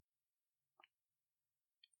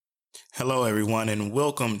Hello, everyone, and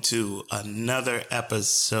welcome to another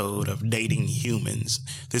episode of Dating Humans.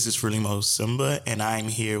 This is Frelimo Simba, and I'm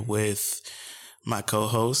here with my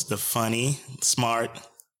co-host, the funny, smart.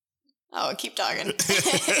 Oh, keep talking.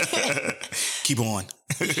 Keep on.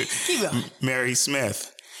 Keep going. Mary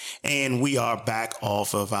Smith. And we are back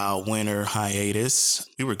off of our winter hiatus.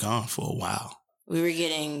 We were gone for a while. We were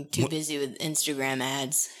getting too busy with Instagram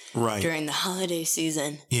ads during the holiday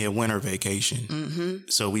season. Yeah, winter vacation. Mm-hmm.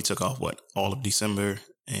 So we took off, all of December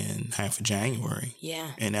and half of January.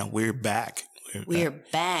 Yeah. And now we're back. We're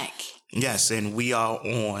back. Yes, and we are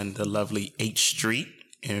on the lovely H Street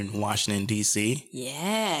in Washington, D.C.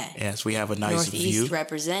 Yeah. Yes, we have a nice Northeast view.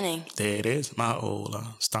 representing. There it is, my old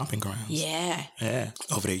stomping grounds. Yeah. Yeah.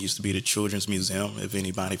 Over there used to be the Children's Museum, if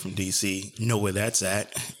anybody from D.C. know where that's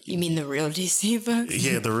at. You mean the real D.C. folks?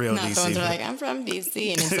 Yeah, the real Not D.C. the ones that are like, I'm from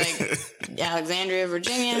D.C. and it's like Alexandria,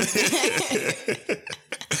 Virginia.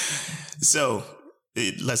 So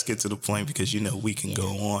let's get to the point because, we can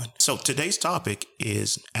go on. So today's topic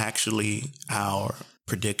is actually our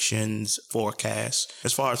predictions, forecasts,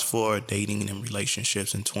 as far as for dating and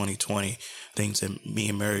relationships in 2020, things that me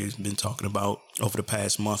and Mary have been talking about over the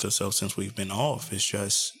past month or so since we've been off. It's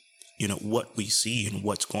just, what we see and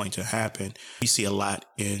what's going to happen. We see a lot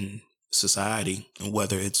in society,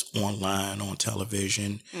 whether it's online, on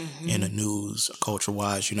television, in the news,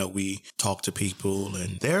 culture-wise, we talk to people,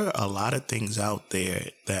 and there are a lot of things out there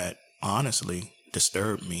that honestly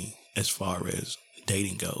disturb me as far as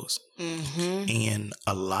dating goes. And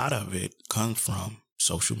a lot of it comes from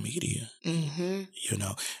social media, and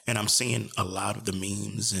I'm seeing a lot of the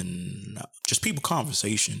memes and just people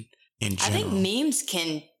conversation in general. I think memes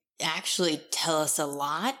can actually tell us a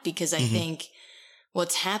lot because I think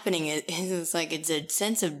what's happening is it's a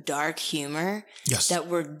sense of dark humor that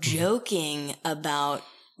we're joking about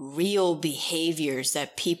real behaviors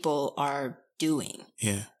that people are doing.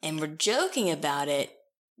 Yeah. And we're joking about it.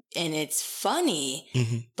 And it's funny,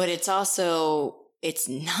 but it's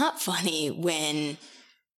not funny when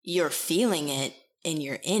you're feeling it and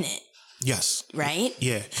you're in it. Yes. Right?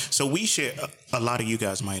 Yeah. So we share, a lot of you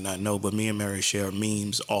guys might not know, but me and Mary share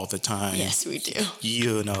memes all the time. Yes, we do.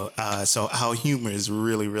 So our humor is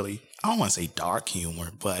really, really, I don't want to say dark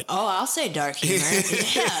humor, but. Oh, I'll say dark humor.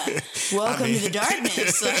 Yeah. Welcome to the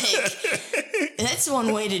darkness. That's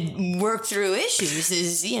one way to work through issues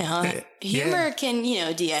is, humor can,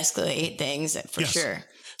 de-escalate things for sure.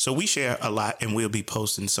 So we share a lot, and we'll be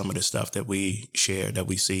posting some of the stuff that we share, that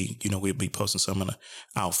we see. We'll be posting some of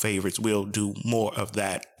our favorites. We'll do more of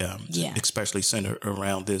that, especially centered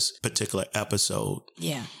around this particular episode.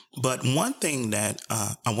 Yeah. But one thing that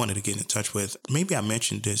I wanted to get in touch with, maybe I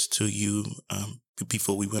mentioned this to you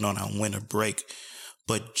before we went on our winter break,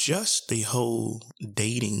 but just the whole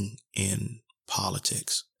dating in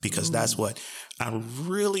politics, because that's what I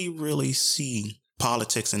really, really see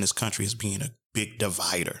politics in this country as being a big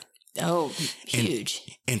divider. Oh,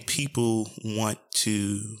 huge. And people want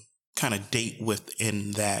to kind of date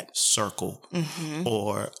within that circle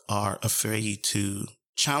or are afraid to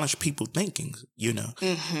challenge people thinking,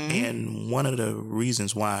 And one of the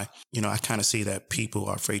reasons why, I kind of see that people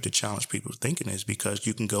are afraid to challenge people's thinking is because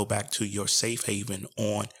you can go back to your safe haven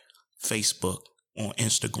on Facebook, on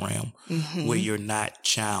Instagram, where you're not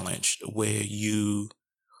challenged, where you...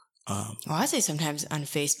 I say sometimes on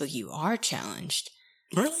Facebook you are challenged.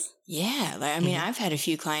 Really? Yeah. I've had a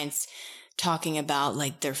few clients talking about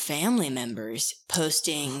their family members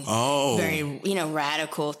posting very,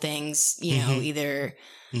 radical things, either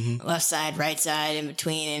left side, right side, in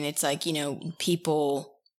between. And it's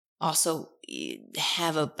people also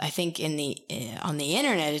have I think on the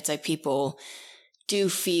internet, it's people do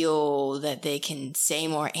feel that they can say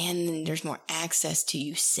more, and there's more access to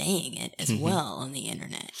you saying it as well on the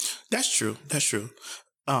internet. That's true.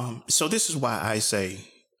 So this is why I say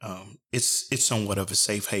it's somewhat of a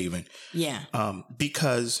safe haven. Yeah.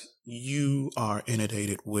 Because you are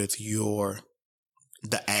inundated with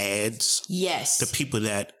the ads. Yes. The people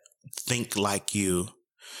that think like you.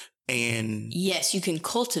 And yes, you can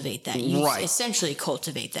cultivate that. You essentially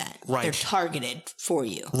cultivate that. Right. They're targeted for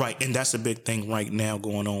you. Right. And that's a big thing right now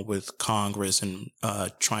going on with Congress and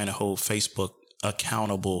trying to hold Facebook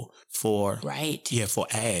accountable for for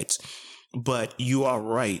ads. But you are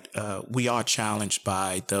right. We are challenged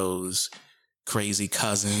by those crazy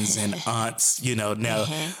cousins and aunts,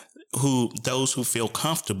 those who feel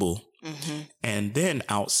comfortable. And then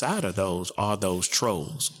outside of those are those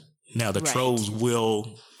trolls. Now, the trolls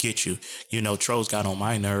will get you. Trolls got on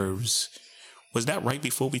my nerves. Was that right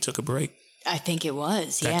before we took a break? I think it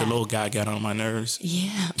was, that the little guy got on my nerves?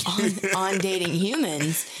 Yeah, on Dating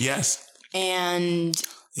Humans. Yes. And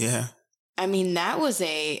yeah, I mean, that was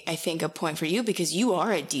I think a point for you because you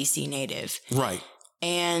are a DC native. Right.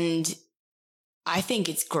 And I think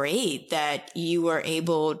it's great that you were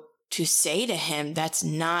able to say to him, that's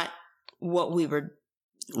not what we were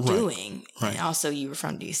doing. Right. And also you were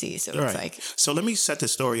from DC. So it's like. So let me set the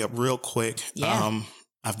story up real quick. Yeah.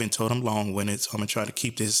 I've been told I'm long-winded, so I'm going to try to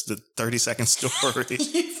keep this the 30-second story.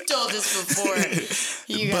 You've told this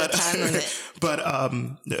before. You got time with it.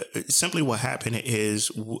 But simply what happened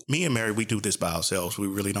is me and Mary, we do this by ourselves. We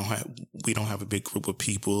really don't have a big group of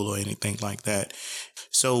people or anything like that.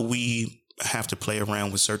 So we have to play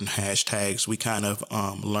around with certain hashtags. We kind of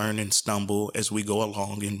learn and stumble as we go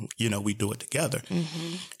along, and we do it together.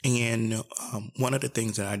 Mm-hmm. And one of the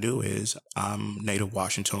things that I do is I'm native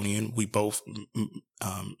Washingtonian. We both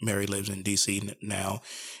Mary lives in DC now,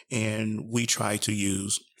 and we try to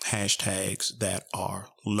use hashtags that are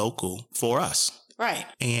local for us. Right.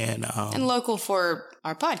 And local for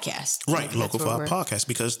our podcast. Right. Local for our podcast,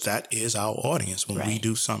 because that is our audience. When we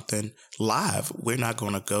do something live, we're not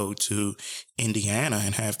going to go to Indiana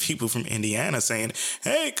and have people from Indiana saying,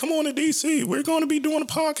 hey, come on to DC. We're going to be doing a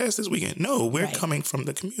podcast this weekend. No, we're coming from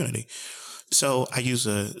the community. So I use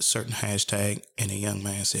a certain hashtag, and a young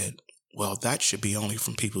man said, well, that should be only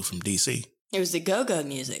from people from DC. It was the go-go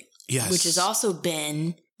music. Yes. Which has also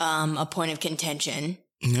been a point of contention.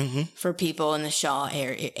 Mm-hmm. For people in the Shaw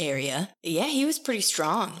area. Yeah, he was pretty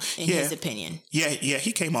strong in his opinion. Yeah,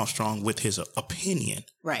 he came off strong with his opinion.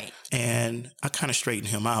 Right. And I kind of straightened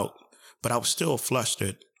him out, but I was still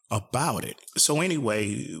flustered about it. So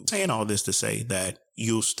anyway, saying all this to say that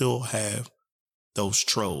you'll still have those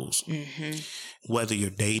trolls. Mm-hmm. Whether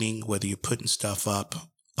you're dating, whether you're putting stuff up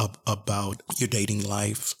about your dating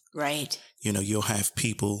life. Right. You'll have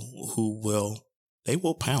people who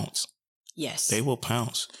will pounce. Yes. They will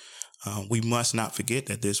pounce. We must not forget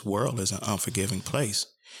that this world is an unforgiving place.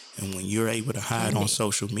 And when you're able to hide on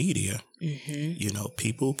social media, mm-hmm.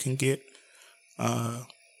 People can get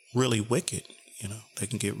really wicked. They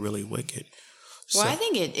can get really wicked. Well, I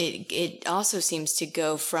think it also seems to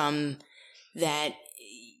go from that,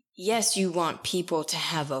 yes, you want people to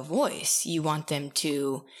have a voice. You want them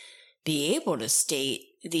to be able to state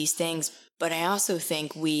these things. But I also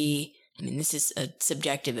think this is a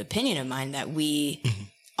subjective opinion of mine, that we mm-hmm.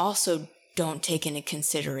 also don't take into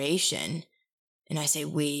consideration, and I say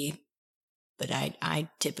we, but I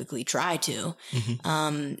typically try to, mm-hmm.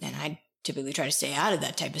 And I typically try to stay out of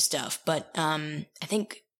that type of stuff. But I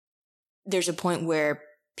think there's a point where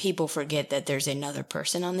people forget that there's another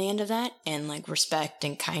person on the end of that, and like respect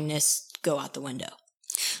and kindness go out the window.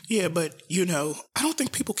 Yeah, but I don't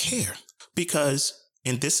think people care, because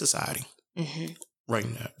in this society, mm-hmm. right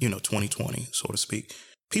now, 2020, so to speak,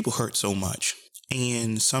 people hurt so much.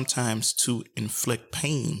 And sometimes to inflict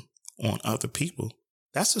pain on other people,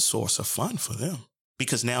 that's a source of fun for them,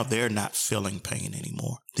 because now they're not feeling pain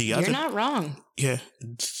anymore. You're not wrong. Yeah.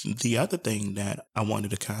 The other thing that I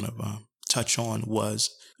wanted to kind of touch on was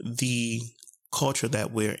the culture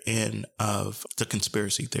that we're in of the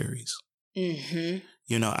conspiracy theories.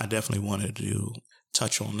 Mm-hmm. I definitely wanted to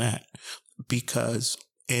touch on that, because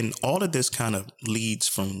and all of this kind of leads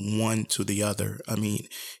from one to the other. I mean,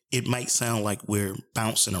 it might sound like we're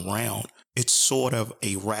bouncing around. It's sort of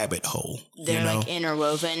a rabbit hole. They're like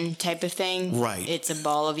interwoven type of thing. Right. It's a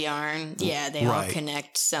ball of yarn. Yeah, they all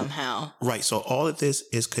connect somehow. Right. So all of this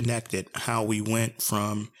is connected. How we went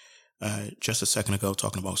from just a second ago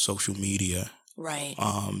talking about social media. Right.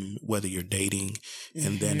 Whether you're dating, and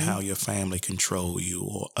mm-hmm. then how your family control you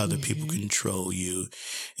or other mm-hmm. people control you.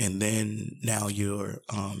 And then now you're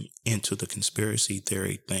into the conspiracy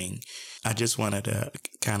theory thing. I just wanted to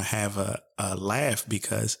kind of have a laugh,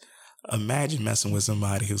 because imagine messing with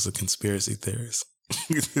somebody who's a conspiracy theorist.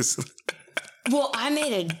 Well, I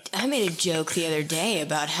made a joke the other day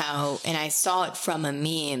about how, and I saw it from a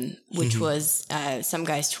meme, which mm-hmm. was some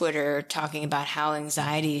guy's Twitter talking about how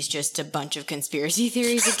anxiety is just a bunch of conspiracy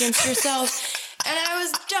theories against yourself. And I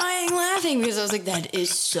was dying laughing, because I was like, that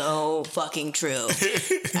is so fucking true.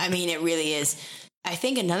 I mean, it really is. I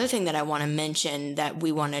think another thing that I want to mention that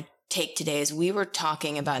we want to take today is we were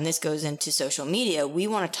talking about, and this goes into social media, we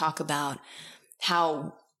want to talk about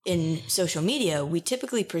how in social media, we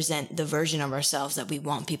typically present the version of ourselves that we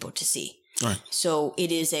want people to see. Right. So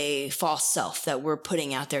it is a false self that we're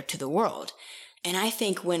putting out there to the world. And I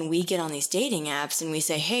think when we get on these dating apps and we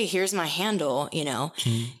say, hey, here's my handle,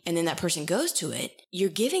 mm-hmm. and then that person goes to it, you're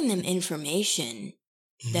giving them information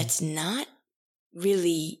mm-hmm. that's not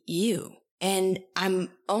really you. And I'm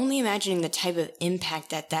only imagining the type of impact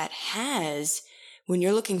that has when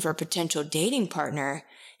you're looking for a potential dating partner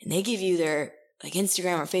and they give you their like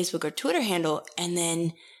Instagram or Facebook or Twitter handle, and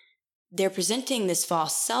then they're presenting this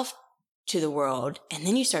false self to the world, and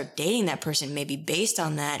then you start dating that person maybe based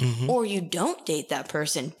on that, or you don't date that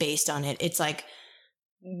person based on it. It's like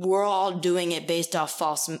we're all doing it based off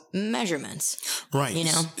false measurements. Right. You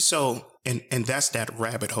know? So, and that's that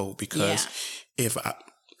rabbit hole, because if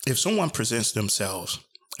someone presents themselves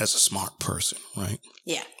as a smart person, right?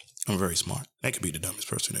 Yeah. I'm very smart. They could be the dumbest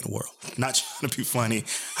person in the world. Not trying to be funny.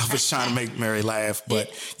 I was trying to make Mary laugh,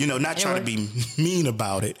 but, not trying to be mean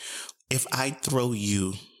about it. If I throw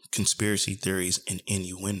you conspiracy theories and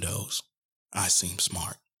innuendos, I seem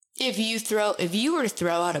smart. If you were to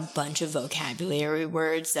throw out a bunch of vocabulary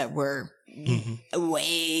words that were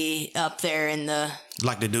way up there in the...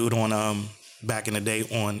 Like the dude on, back in the day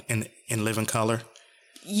in Living Color.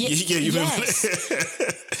 Yeah, you remember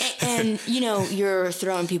that? And, you're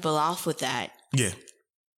throwing people off with that. Yeah.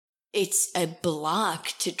 It's a block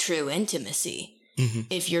to true intimacy.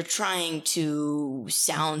 If you're trying to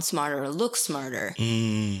sound smarter or look smarter.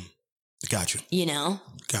 Got you.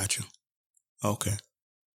 Got you. Okay.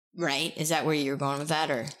 Right? Is that where you're going with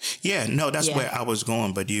that, or? Yeah, no, that's where I was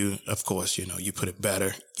going. But you, of course, you put it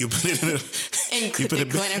better. You put it in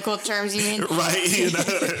clinical terms, you mean?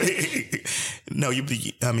 Right. No, you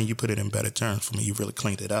put it in better terms for me. You really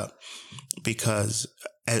cleaned it up, because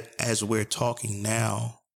as we're talking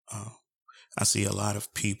now, I see a lot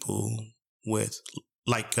of people with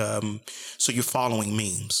so you're following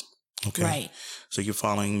memes. Okay. Right. So you're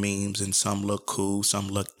following memes, and some look cool, some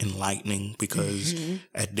look enlightening, because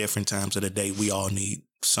at different times of the day, we all need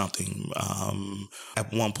something.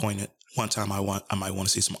 At one time, I might want to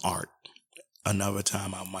see some art. Another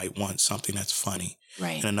time, I might want something that's funny.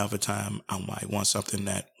 Right. And another time, I might want something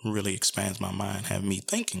that really expands my mind, have me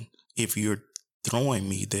thinking. If you're throwing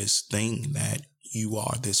me this thing that you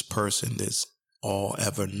are this person, this all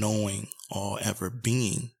ever knowing, all ever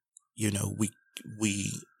being, we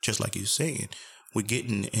just like you're saying, we're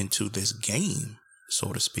getting into this game,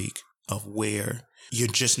 so to speak, of where you're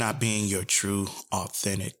just not being your true,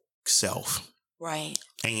 authentic self. Right.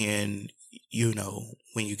 And,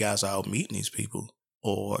 when you guys are out meeting these people,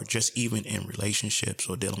 or just even in relationships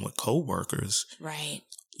or dealing with coworkers, right,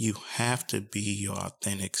 you have to be your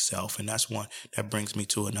authentic self. And that's that brings me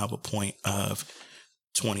to another point of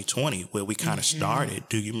 2020, where we kind of started.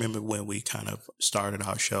 Do you remember when we kind of started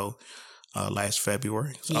our show? Last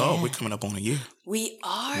February. So, we're coming up on a year. We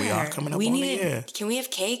are coming up on a year. Can we have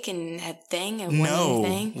cake and have thing and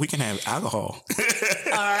thing? We can have alcohol.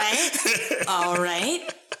 All right.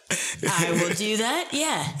 I will do that.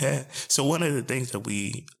 Yeah. So one of the things that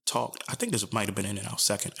we talked, I think this might have been in our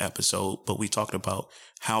second episode, but we talked about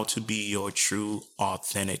how to be your true,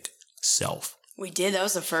 authentic self. We did. That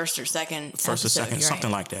was the first or second episode.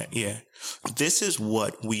 Something like that. Yeah. This is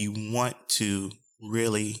what we want to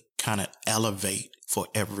really kind of elevate for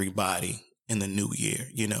everybody in the new year.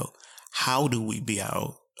 How do we be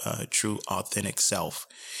our true, authentic self?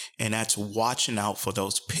 And that's watching out for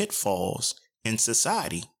those pitfalls in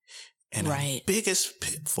society. And the biggest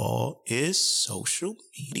pitfall is social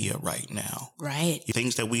media right now. Right.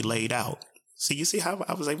 Things that we laid out. See, you see how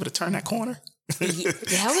I was able to turn that corner?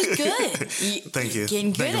 That was good. Thank you.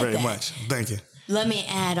 Getting good Thank you very much. Thank you. Let me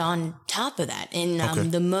add on top of that. In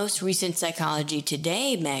the most recent Psychology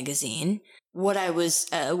Today magazine,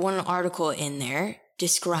 one article in there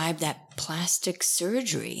described that plastic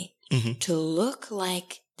surgery to look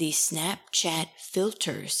like the Snapchat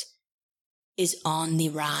filters is on the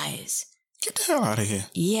rise. Get the hell out of here.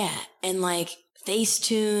 Yeah. And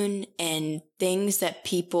Facetune and apps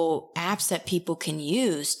that people can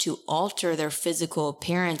use to alter their physical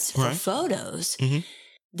appearance for photos.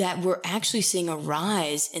 That we're actually seeing a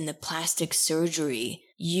rise in the plastic surgery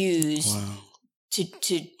used to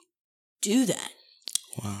do that.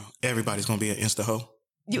 Wow. Everybody's going to be an Insta-ho?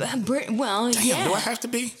 Well, damn, yeah. Do I have to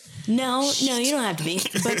be? No, you don't have to be.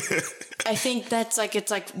 But I think that's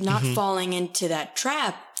it's not falling into that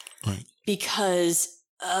trap because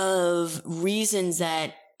of reasons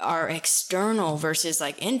that are external versus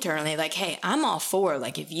internally. Hey, I'm all for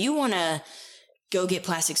if you want to go get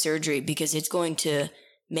plastic surgery because it's going to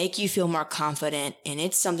make you feel more confident, and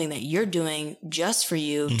it's something that you're doing just for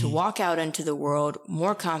you to walk out into the world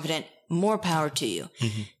more confident, more power to you.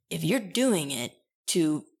 If you're doing it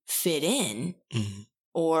to fit in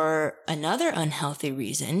or another unhealthy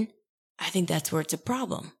reason, I think that's where it's a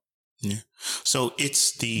problem. Yeah. So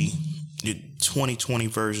it's the 2020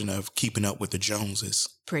 version of Keeping Up with the Joneses.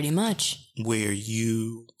 Pretty much. Where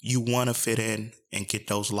you want to fit in and get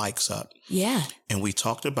those likes up. Yeah. And we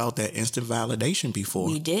talked about that instant validation before.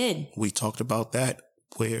 We did. We talked about that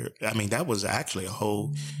that was actually a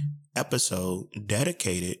whole episode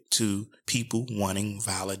dedicated to people wanting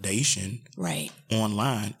validation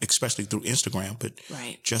online, especially through Instagram, but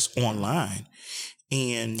just online.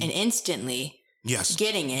 And instantly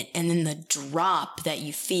getting it, and then the drop that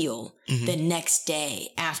you feel the next day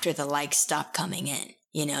after the likes stop coming in.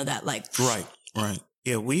 You know, that like... Right.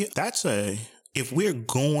 Yeah, if we're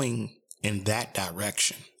going in that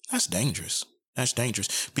direction, that's dangerous. That's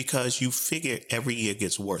dangerous because you figure every year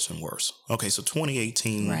gets worse and worse. Okay, so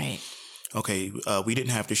 2018. Right. Okay, we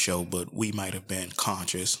didn't have the show, but we might have been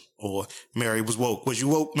conscious. Or Mary was woke. Was you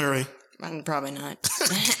woke, Mary? Probably not.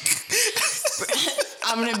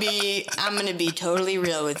 I'm gonna be totally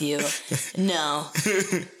real with you. No.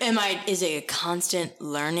 Is it a constant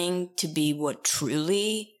learning to be what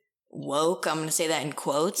truly woke? I'm gonna say that in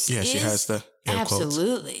quotes. Yeah, she has the air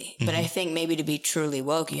absolutely. Quotes. But I think maybe to be truly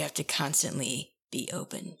woke, you have to constantly be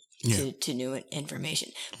open to new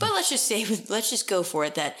information. But let's just go for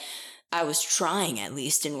it that I was trying at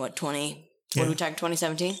least in what are we talking,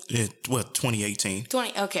 2017? Yeah, well, 2018.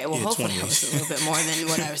 Okay, well, hopefully I was a little bit more than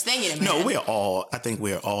what I was thinking. No, I think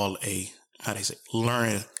we're all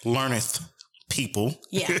learneth people.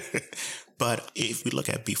 Yeah. But if we look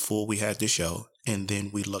at before we had the show, and then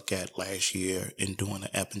we look at last year and doing the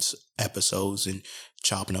episodes and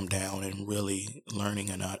chopping them down and really learning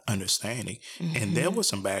and understanding. And there were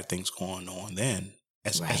some bad things going on then.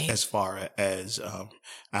 As far as,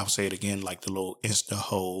 I'll say it again, like the little Insta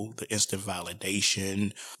hole, the instant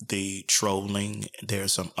validation, the trolling.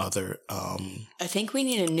 There's some other, I think we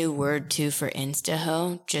need a new word too for Insta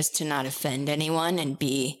hoe, just to not offend anyone and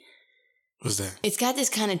be. What's that? It's got this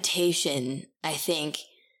connotation, I think,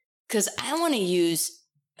 because I want to use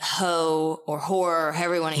hoe or whore or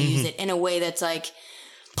however you want to use it in a way that's like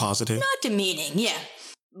positive, not demeaning. Yeah.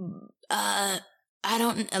 I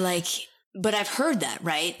don't like. But I've heard that,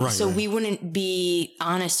 right? So we wouldn't be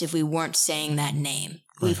honest if we weren't saying that name.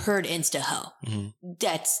 Right. We've heard Insta-ho.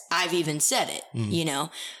 I've even said it, you know?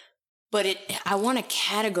 But I want to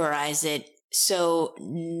categorize it so,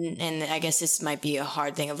 and I guess this might be a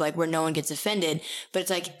hard thing of like where no one gets offended, but it's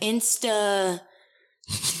like Insta...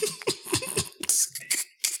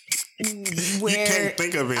 Where you can't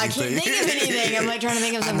think of anything. I can't think of anything. I'm like trying to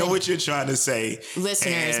think of something. I know what you're trying to say.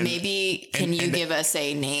 Listeners, maybe can you give us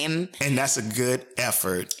a name? And that's a good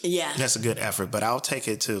effort. Yeah. That's a good effort. But I'll take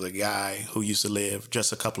it to the guy who used to live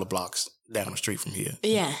just a couple of blocks down the street from here.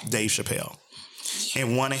 Yeah. Dave Chappelle.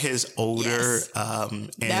 And one of his older...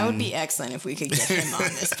 that would be excellent if we could get him on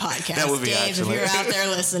this podcast. That would be Dave, excellent. If you're out there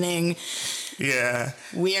listening... Yeah.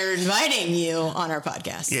 We are inviting you on our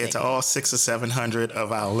podcast. Yeah, to all 600 or 700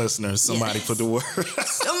 of our listeners, somebody put the word out.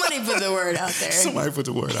 Somebody put the word out there. Somebody put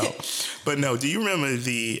the word out. But no, do you remember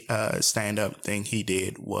the stand-up thing he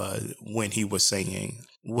did was when he was saying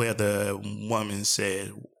where the woman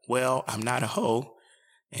said, well, I'm not a hoe.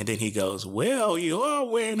 And then he goes, well, you are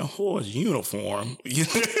wearing a whore's uniform.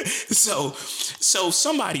 So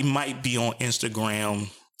somebody might be on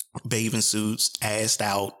Instagram, bathing suits, assed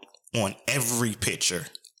out, on every picture,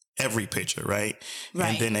 right?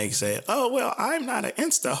 And then they say, oh, well, I'm not an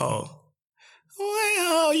Insta hoe.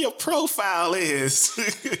 Well, your profile is,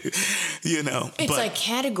 you know. It's like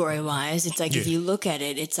category wise. It's like if you look at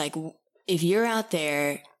it, it's like if you're out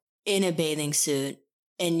there in a bathing suit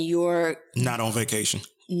and you're not on vacation.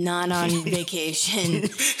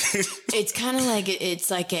 It's kind of like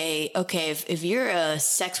if you're a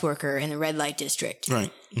sex worker in the red light district, right?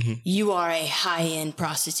 You are a high-end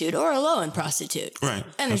prostitute or a low-end prostitute, right?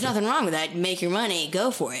 And there's nothing wrong with that. Make your money, go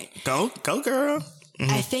for it. Go, girl.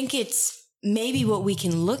 I think it's maybe what we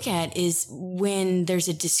can look at is when there's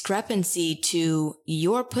a discrepancy to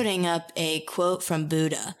you're putting up a quote from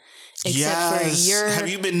Buddha. Except for have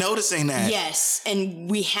you been noticing that? Yes, and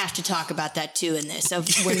we have to talk about that too in this. Of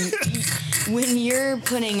when you're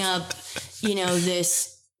putting up, you know,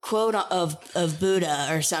 this quote of Buddha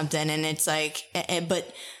or something, and it's like,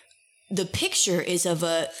 but the picture is of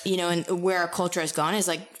a, you know, and where our culture has gone is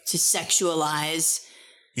like to sexualize,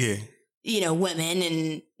 you know, women,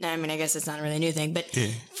 and I mean, I guess it's not a really new thing, but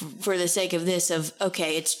for the sake of this,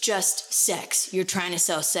 okay, it's just sex. You're trying to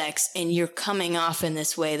sell sex, and you're coming off in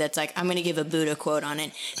this way that's like, I'm going to give a Buddha quote on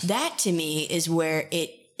it. That to me is where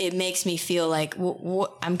it makes me feel like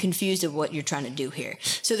I'm confused of what you're trying to do here.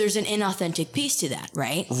 So there's an inauthentic piece to that,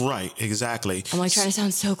 right? Right, exactly. I'm like trying to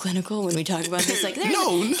sound so clinical when we talk about this. Like, there's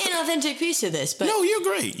an inauthentic piece to this. But no, you're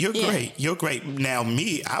great. You're great. Now,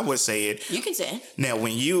 I would say it. You can say it. Now,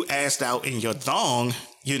 when you asked out in your thong,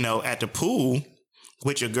 you know, at the pool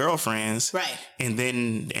with your girlfriends, right? And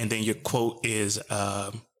then your quote is,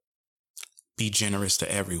 "Be generous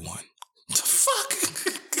to everyone." The fuck.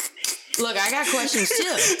 Look, I got questions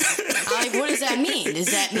too. I'm like, what does that mean?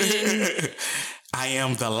 Does that mean I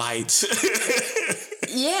am the light?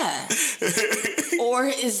 Yeah. Or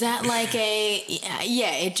is that like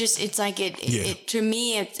it's like it to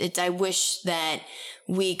me, it's I wish that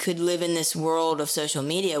we could live in this world of social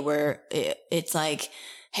media where it's like,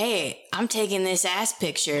 hey, I'm taking this ass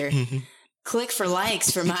picture. Mm-hmm. Click for likes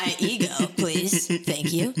for my ego, please.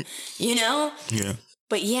 Thank you. You know? Yeah.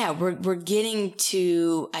 But yeah, we're getting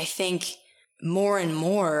to, I think, more and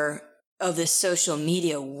more of this social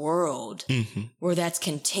media world where that's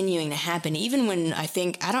continuing to happen. Even when I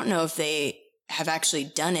don't know if they have actually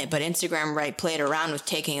done it, but Instagram played around with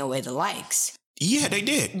taking away the likes. Yeah, they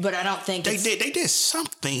did. But I don't think they did. They did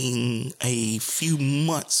something a few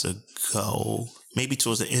months ago, maybe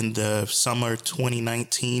towards the end of summer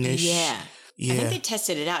 2019-ish. Yeah. I think they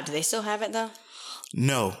tested it out. Do they still have it though?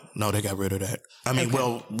 No, they got rid of that. I mean,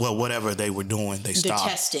 well, whatever they were doing, they stopped. The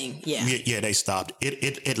testing, yeah. Yeah, they stopped.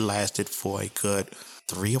 It lasted for a good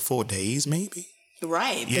 3 or 4 days, maybe.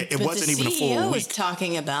 Right. Yeah, it wasn't even a full week. The CEO was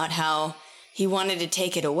talking about how he wanted to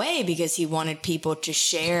take it away because he wanted people to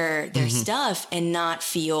share their stuff and not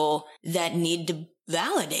feel that need to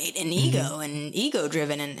validate an ego and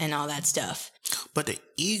ego-driven and all that stuff. But the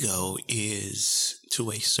ego is,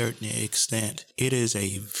 to a certain extent, it is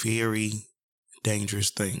a very dangerous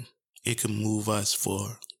thing. It can move us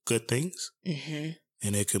for good things,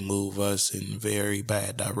 and it can move us in very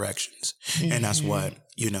bad directions. And that's what,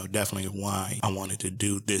 definitely why I wanted to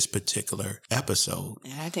do this particular episode.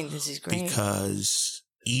 I think this is great. Because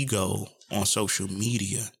ego on social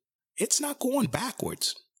media, it's not going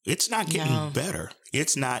backwards. It's not getting better.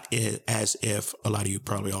 It's not as if, a lot of you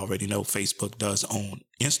probably already know, Facebook does own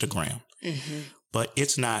Instagram. But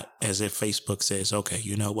it's not as if Facebook says, okay,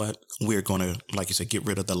 you know what? We're going to, like you said, get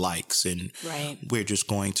rid of the likes, and we're just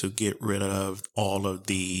going to get rid of all of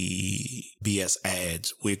the BS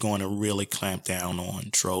ads. We're going to really clamp down on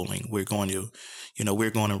trolling. We're going to, we're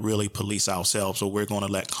going to really police ourselves, or we're going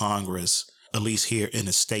to let Congress, at least here in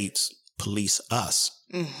the States, police us.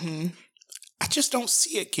 I just don't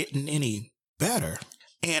see it getting any better.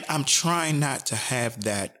 And I'm trying not to have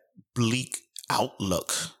that bleak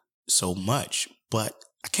outlook so much, but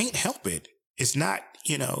I can't help it. It's not,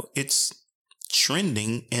 it's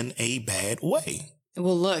trending in a bad way.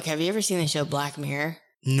 Well, look, have you ever seen the show Black Mirror?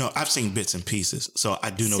 No, I've seen bits and pieces, so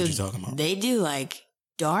I do know what you're talking about. They do like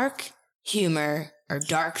dark humor or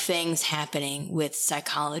dark things happening with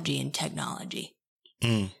psychology and technology.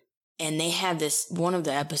 And they had this, one of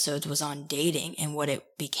the episodes was on dating and what it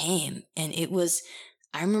became. And it was,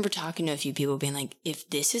 I remember talking to a few people being like, if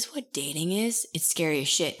this is what dating is, it's scary as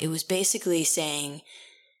shit. It was basically saying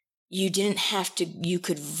you didn't have to, you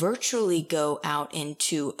could virtually go out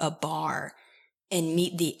into a bar and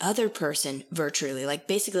meet the other person virtually, like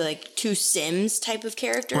basically like two Sims type of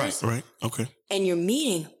characters. Right. Okay. And you're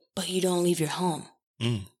meeting, but you don't leave your home.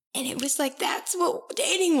 And it was like, that's what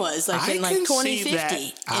dating was like in like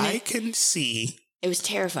 2050. I can see. It was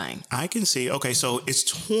terrifying. I can see. Okay, so it's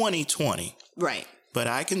 2020. Right. But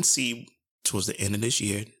I can see towards the end of this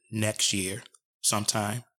year, next year,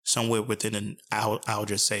 sometime, somewhere within I'll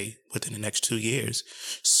just say within the next 2 years,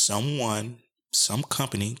 some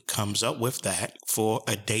company comes up with that for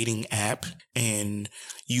a dating app, and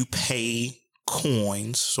you pay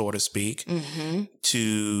coins, so to speak,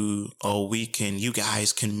 to, you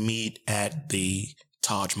guys can meet at the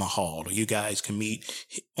Taj Mahal, or you guys can meet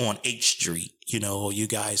on H Street, or you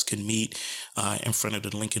guys can meet in front of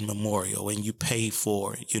the Lincoln Memorial, and you pay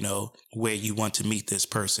for, where you want to meet this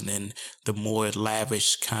person. And the more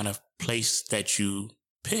lavish kind of place that you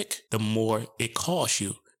pick, the more it costs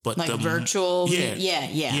you. But like virtual,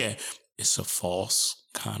 yeah, it's a false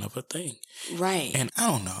kind of a thing. Right. And I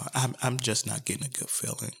don't know. I'm just not getting a good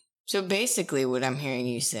feeling. So basically what I'm hearing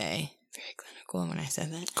you say, very clinical when I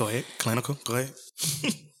said that. Go ahead. Clinical. Go ahead.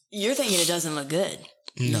 You're thinking it doesn't look good.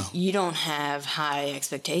 No. You don't have high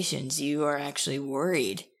expectations. You are actually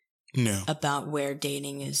worried about where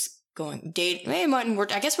dating is going.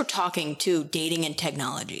 I guess we're talking to dating and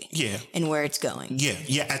technology. Yeah. And where it's going.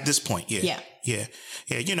 Yeah. At this point. Yeah. Yeah.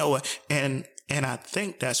 You know what? And I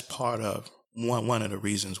think that's part of one of the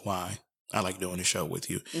reasons why I like doing the show with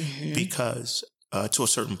you, because to a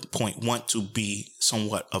certain point, want to be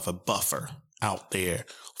somewhat of a buffer out there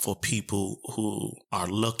for people who are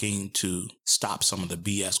looking to stop some of the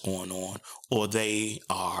BS going on, or they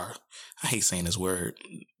are, I hate saying this word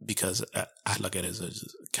because I look at it as a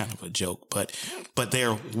kind of a joke, but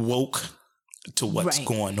they're woke to what's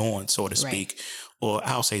going on, so to speak, or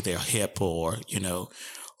I'll say they're hip, or,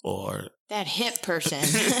 or that hip person.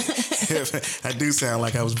 I do sound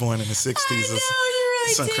like I was born in the 60s. I know, you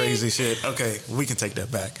Some crazy shit. Okay, we can take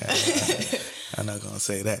that back. I'm not going to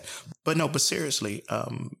say that. But no, but seriously,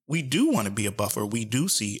 we do want to be a buffer. We do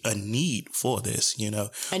see a need for this, you know.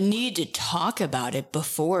 A need to talk about it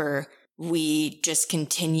before we just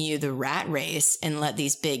continue the rat race and let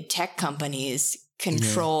these big tech companies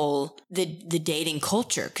control the dating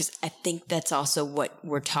culture. Because I think that's also what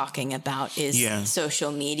we're talking about is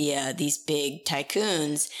social media, these big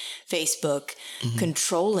tycoons, Facebook,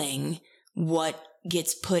 controlling what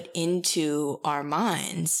gets put into our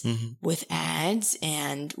minds with ads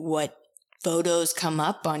and what photos come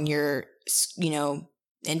up on your, you know,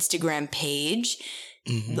 Instagram page.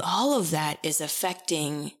 All of that is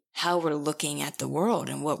affecting how we're looking at the world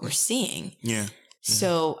and what we're seeing. Yeah.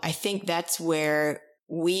 So I think that's where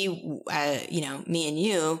we, you know, me and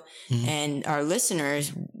you and our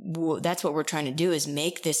listeners, that's what we're trying to do is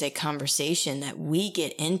make this a conversation that we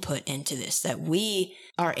get input into this, that we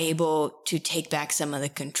are able to take back some of the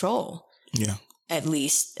control. Yeah. At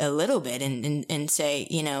least a little bit and say,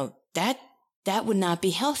 you know, that would not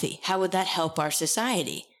be healthy. How would that help our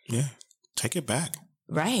society? Yeah. Take it back.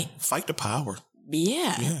 Right. Fight the power.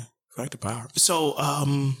 Yeah. Yeah. Fight the power.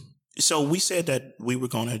 So we said that we were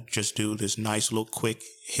going to just do this nice little quick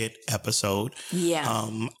hit episode. Yeah.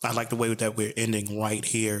 I like the way that we're ending right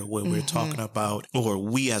here where we're talking about, or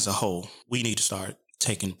we as a whole, we need to start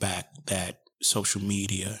taking back that social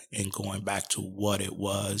media and going back to what it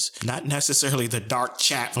was. Not necessarily the dark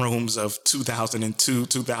chat rooms of 2002,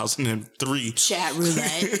 2003. Chat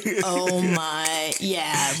roulette. Oh my.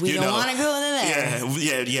 Yeah. We don't want to go into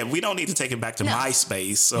there. Yeah. We don't need to take it back to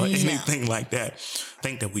MySpace or anything like that. I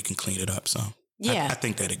think that we can clean it up. So yeah, I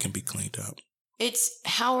think that it can be cleaned up. It's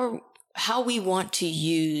how we want to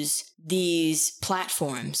use these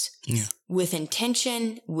platforms with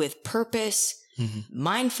intention, with purpose,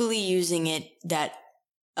 mindfully using it that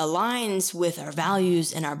aligns with our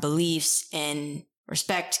values and our beliefs and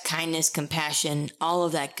respect, kindness, compassion, all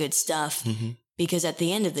of that good stuff. Because at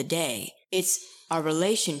the end of the day, it's our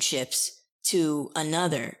relationships to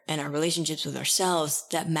another and our relationships with ourselves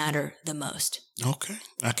that matter the most. Okay.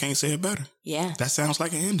 I can't say it better. Yeah. That sounds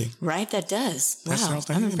like an ending. Right? That does. Wow. Sounds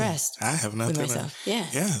like I'm impressed. I have nothing with myself. Yeah.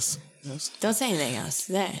 Yes. Don't say anything else.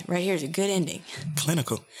 That right here is a good ending.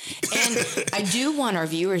 Clinical. And I do want our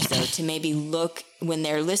viewers, though, to maybe look when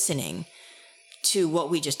they're listening to what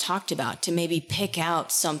we just talked about, to maybe pick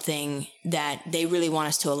out something that they really want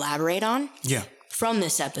us to elaborate on from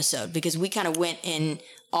this episode, because we kind of went in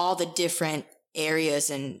all the different areas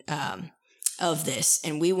and of this.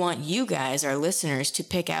 And we want you guys, our listeners, to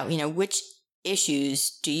pick out, you know, which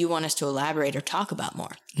issues do you want us to elaborate or talk about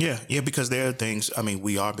more? Yeah, because there are things, I mean,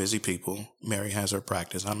 we are busy people. Mary has her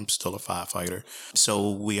practice. I'm still a firefighter.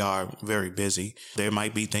 So we are very busy. There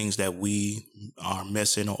might be things that we are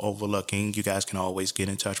missing or overlooking. You guys can always get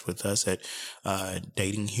in touch with us at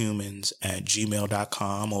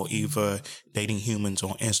datinghumans@gmail.com or either datinghumans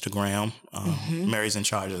on Instagram. Mary's in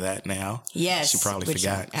charge of that now. Yes. She probably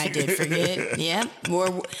forgot. I did forget. Yep. We're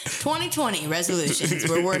 2020 resolutions.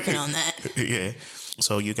 We're working on that. Yeah.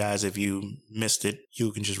 So you guys, if you missed it,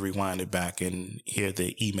 you can just rewind it back and hear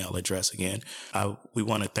the email address again. We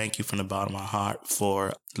want to thank you from the bottom of our heart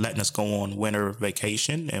for letting us go on winter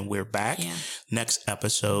vacation, and we're back. Yeah. Next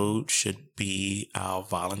episode should be our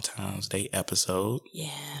Valentine's Day episode.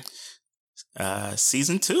 Yeah.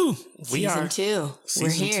 Season 2. We're here.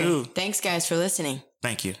 Season 2. Thanks, guys, for listening.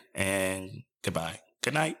 Thank you. And goodbye.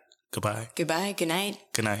 Good night. Goodbye. Goodbye. Good night.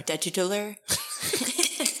 Good night. Datutoler.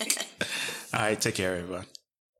 All right. Take care, everyone.